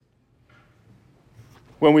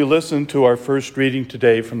when we listen to our first reading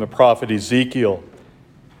today from the prophet Ezekiel,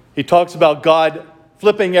 he talks about God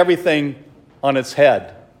flipping everything on its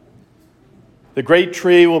head. The great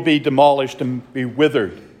tree will be demolished and be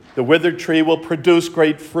withered. The withered tree will produce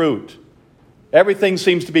great fruit. Everything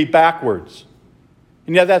seems to be backwards.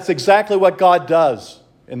 And yet that's exactly what God does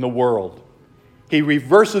in the world. He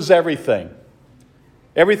reverses everything.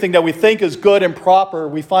 Everything that we think is good and proper,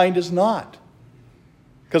 we find is not.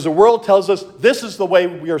 Because the world tells us this is the way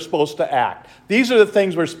we are supposed to act. These are the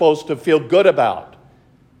things we're supposed to feel good about.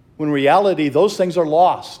 When in reality, those things are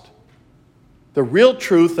lost. The real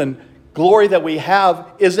truth and glory that we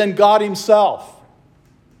have is in God himself,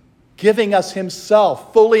 giving us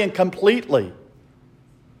himself fully and completely.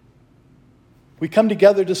 We come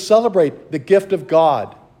together to celebrate the gift of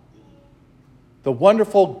God, the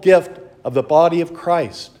wonderful gift of the body of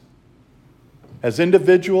Christ. As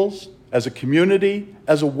individuals, as a community,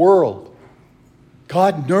 as a world,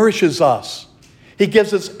 God nourishes us. He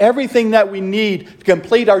gives us everything that we need to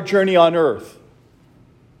complete our journey on earth.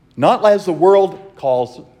 Not as the world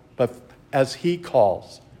calls, but as he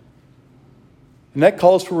calls. And that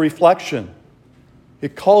calls for reflection.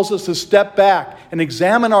 It calls us to step back and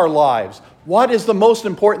examine our lives. What is the most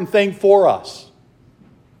important thing for us?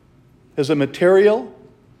 Is it material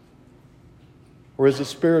or is it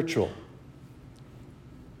spiritual?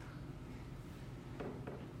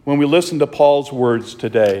 When we listen to Paul's words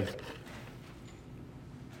today,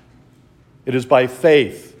 it is by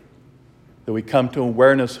faith that we come to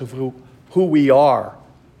awareness of who we are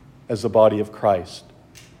as the body of Christ.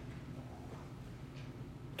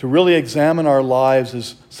 To really examine our lives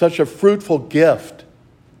is such a fruitful gift.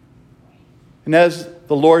 And as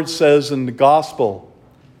the Lord says in the gospel,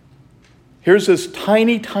 here's this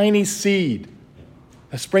tiny, tiny seed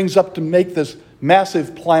that springs up to make this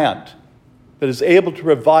massive plant that is able to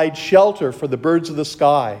provide shelter for the birds of the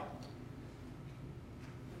sky,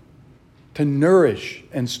 to nourish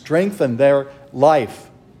and strengthen their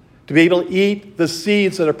life, to be able to eat the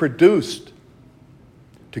seeds that are produced,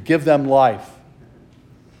 to give them life.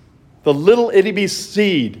 The little itty-bitty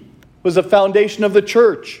seed was the foundation of the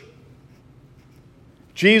church.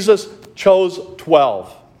 Jesus chose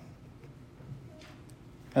 12.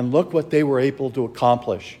 And look what they were able to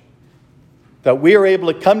accomplish. That we are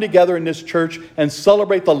able to come together in this church and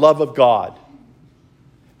celebrate the love of God.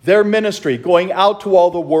 Their ministry going out to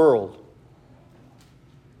all the world.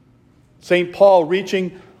 St. Paul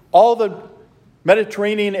reaching all the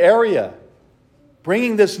Mediterranean area,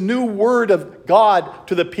 bringing this new word of God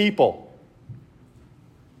to the people.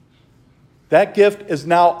 That gift is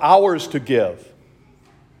now ours to give.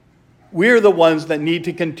 We're the ones that need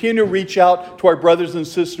to continue to reach out to our brothers and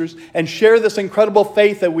sisters and share this incredible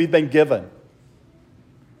faith that we've been given.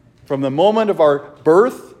 From the moment of our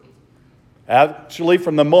birth, actually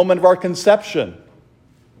from the moment of our conception,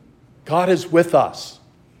 God is with us.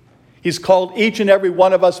 He's called each and every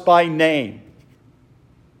one of us by name.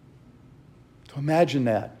 So imagine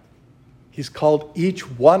that. He's called each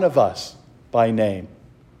one of us by name.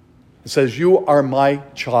 It says, "You are my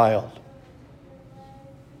child.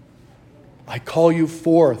 I call you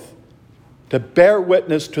forth to bear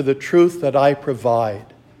witness to the truth that I provide."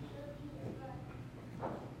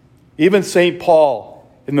 Even St. Paul,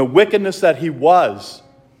 in the wickedness that he was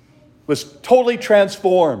totally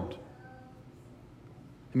transformed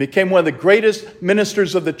and became one of the greatest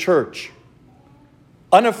ministers of the church,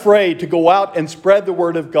 unafraid to go out and spread the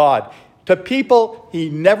word of God to people he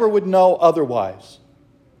never would know otherwise,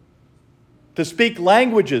 to speak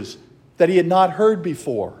languages that he had not heard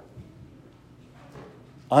before.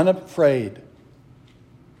 Unafraid.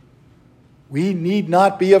 We need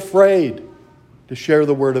not be afraid to share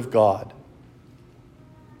the word of God.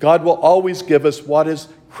 God will always give us what is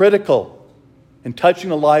critical in touching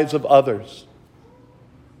the lives of others.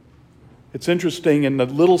 It's interesting in the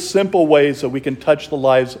little simple ways that we can touch the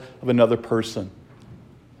lives of another person.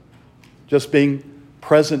 Just being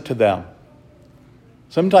present to them.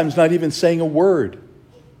 Sometimes not even saying a word.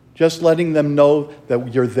 Just letting them know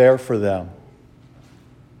that you're there for them.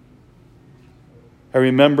 I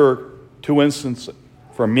remember two instances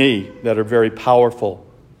for me that are very powerful.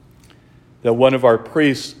 That one of our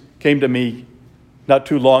priests came to me not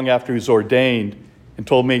too long after he was ordained and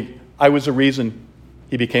told me I was the reason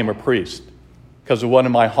he became a priest because of one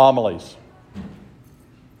of my homilies.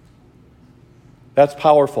 That's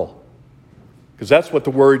powerful because that's what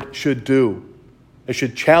the word should do. It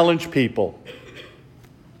should challenge people.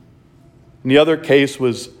 And the other case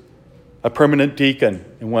was a permanent deacon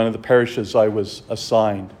in one of the parishes I was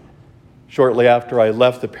assigned. Shortly after I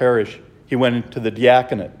left the parish, he went into the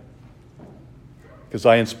diaconate. because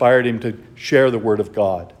I inspired him to share the Word of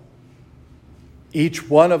God. Each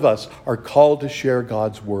one of us are called to share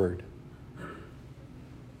God's Word.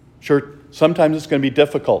 Sure, sometimes it's going to be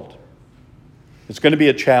difficult. It's going to be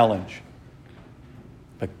a challenge.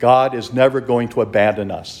 But God is never going to abandon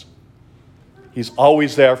us. He's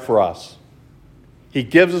always there for us. He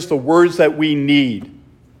gives us the words that we need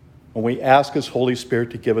when we ask His Holy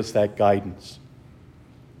Spirit to give us that guidance.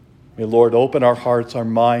 May Lord open our hearts, our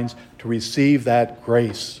minds to receive that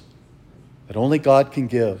grace that only God can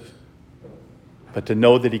give, but to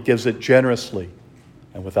know that He gives it generously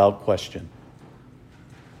and without question.